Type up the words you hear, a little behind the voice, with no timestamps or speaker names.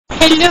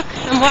Hey look,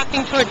 I'm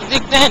walking towards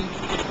Big Ben.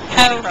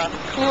 How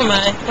cool am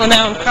I? Well,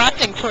 now I'm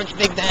crossing towards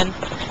Big Ben.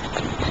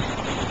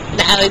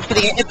 Now he's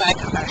gonna get hit by a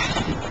car.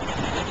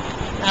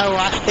 I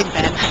lost Big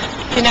Ben.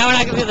 See, now we're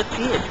not gonna be able to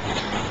see it.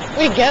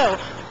 Here we go.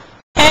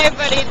 Hey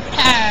everybody, it's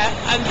Tara.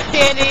 I'm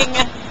standing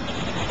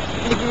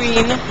in the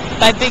green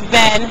by Big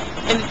Ben,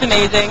 and it's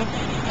amazing.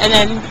 And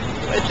then,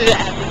 what's it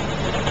happen?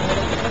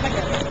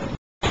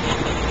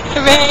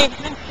 Hooray!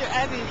 Mr.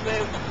 Abbey's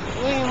where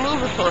William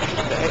Wilberforce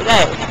is buried.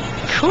 Nice.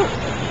 Cool.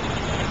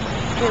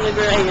 Really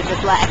brilliant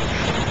with black.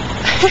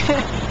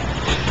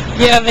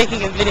 Yeah, I'm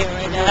making a video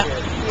right now.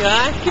 You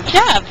are? Good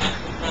job.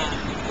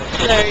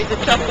 Sorry, the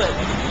chocolate.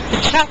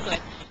 The chocolate.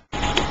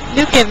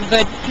 Look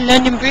everybody,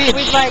 London Bridge.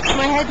 With like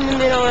my head in the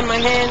middle and my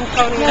hands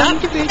holding it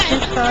up. The bridge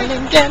is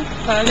falling down,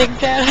 falling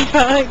down,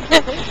 falling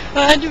down.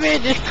 On the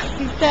bridge is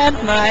falling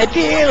down, my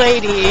dear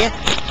lady.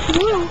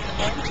 Woo.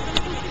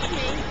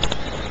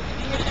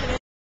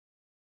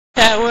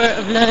 Tower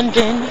of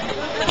London.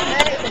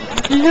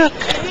 Look,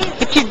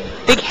 get your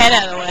big head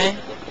out of the way.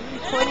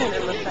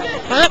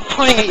 I'm not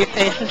pointing at your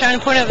face, I'm trying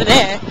to point over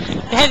there.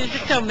 The head is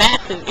just so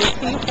massive.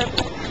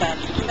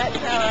 That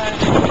tower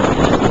is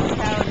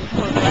called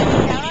Light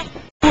Tower.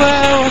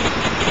 Whoa!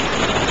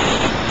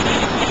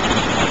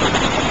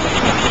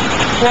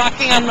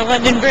 Walking on the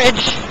London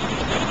Bridge.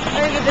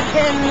 Over the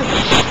Thames.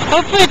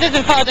 Hopefully it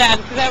doesn't fall down,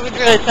 because that would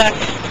really suck.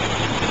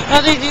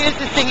 All these years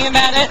just thinking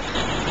about it,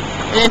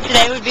 and then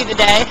today would be the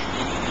day.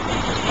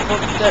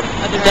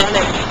 Other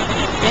than it.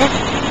 Yeah.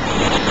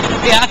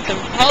 It'd be awesome.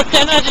 All of a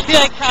sudden I'll just be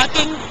like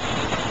talking,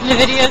 and the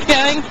video's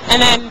going,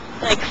 and then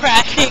like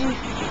crashing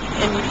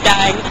and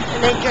dying. And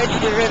then go to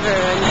the river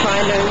and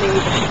find only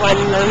one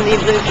lonely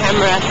blue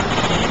camera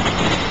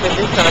with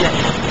this on it.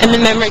 And the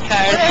memory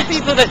card. There are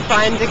people that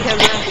find the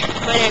camera.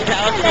 My name's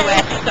Alice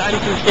West, I'm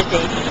from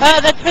Sydney.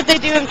 Oh, that's what they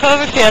do in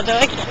Cloverfield.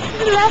 They're like,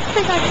 the last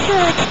thing I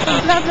could,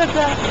 blah blah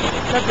blah.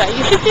 Blah blah.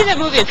 You should see that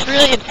movie, it's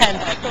really intense.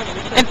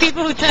 And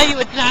people who tell you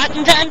it's not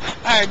intense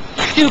are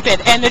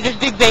stupid, and they're just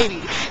big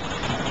babies.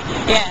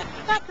 Yeah.